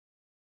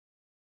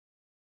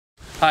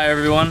Hi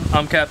everyone,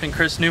 I'm Captain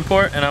Chris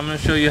Newport and I'm going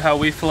to show you how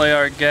we fillet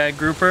our gag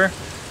grouper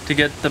to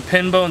get the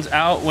pin bones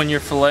out when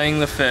you're filleting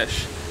the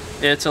fish.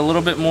 It's a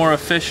little bit more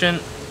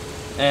efficient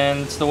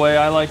and it's the way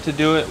I like to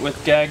do it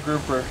with gag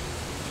grouper.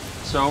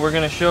 So we're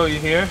going to show you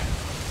here.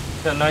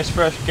 Got a nice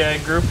fresh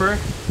gag grouper.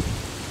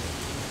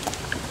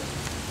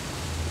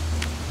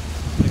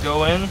 We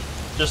go in,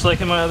 just like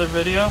in my other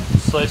video,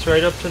 slice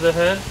right up to the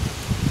head,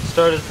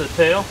 start at the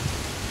tail,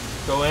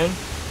 go in,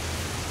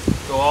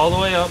 go all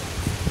the way up.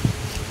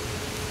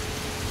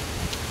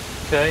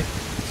 Okay,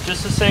 it's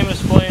just the same as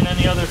filleting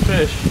any other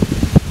fish,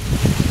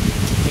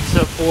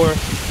 except for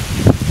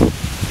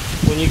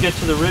when you get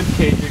to the rib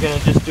cage, you're going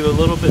to just do a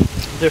little bit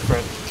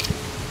different.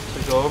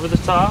 So go over the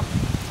top,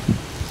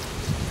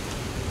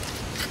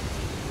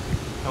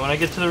 and when I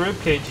get to the rib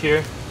cage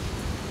here,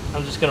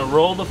 I'm just going to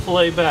roll the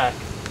fillet back.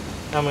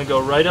 I'm going to go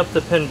right up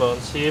the pin bone.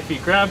 See, if you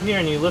grab here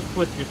and you lift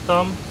with your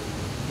thumb,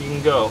 you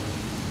can go.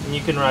 And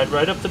you can ride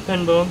right up the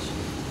pin bones,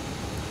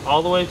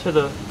 all the way to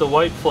the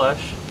white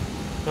flesh.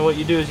 And what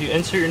you do is you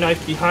insert your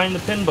knife behind the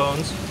pin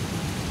bones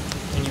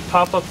and you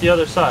pop up the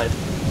other side.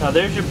 Now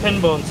there's your pin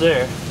bones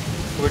there.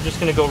 We're just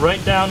going to go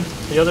right down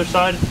the other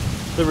side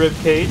of the rib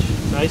cage,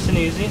 nice and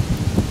easy,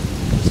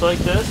 just like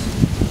this.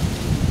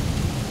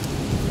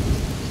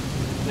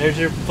 There's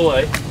your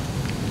fillet.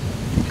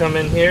 You come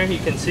in here, you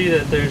can see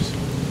that there's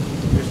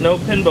no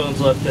pin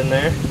bones left in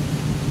there.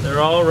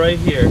 They're all right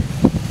here.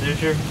 There's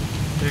your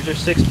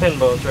 6 pin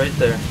bones right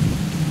there.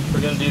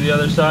 We're going to do the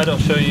other side. I'll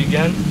show you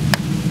again.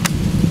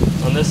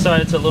 On this side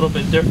it's a little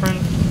bit different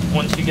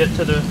once you get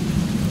to the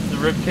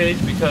rib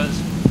cage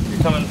because you're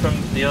coming from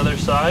the other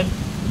side.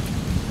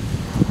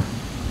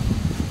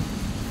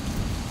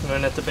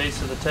 Going at the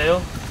base of the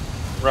tail,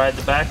 ride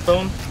the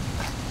backbone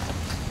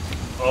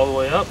all the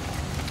way up.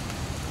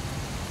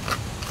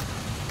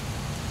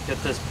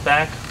 Get this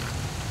back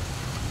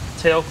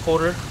tail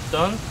quarter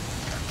done.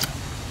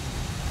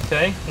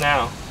 Okay,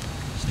 now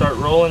start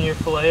rolling your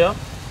fillet up.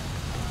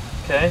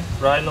 Okay,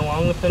 riding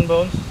along the pin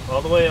bones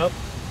all the way up.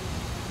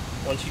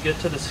 Once you get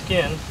to the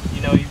skin,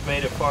 you know you've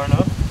made it far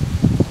enough.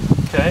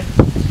 Okay,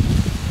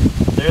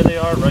 there they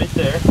are right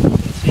there. You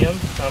can see them.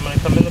 Now I'm going to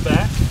come in the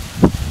back.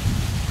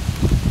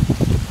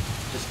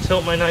 Just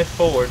tilt my knife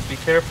forward. Be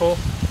careful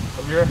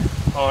of your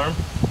arm.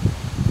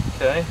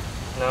 Okay,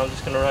 now I'm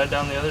just going to ride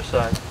down the other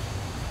side.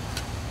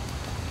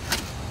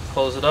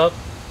 Close it up,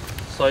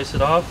 slice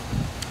it off.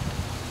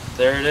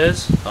 There it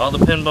is. All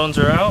the pin bones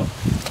are out.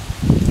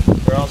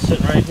 They're all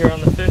sitting right here on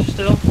the fish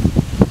still.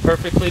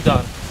 Perfectly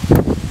done.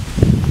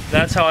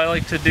 That's how I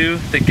like to do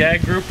the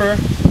gag grouper,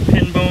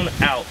 pin bone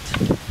out.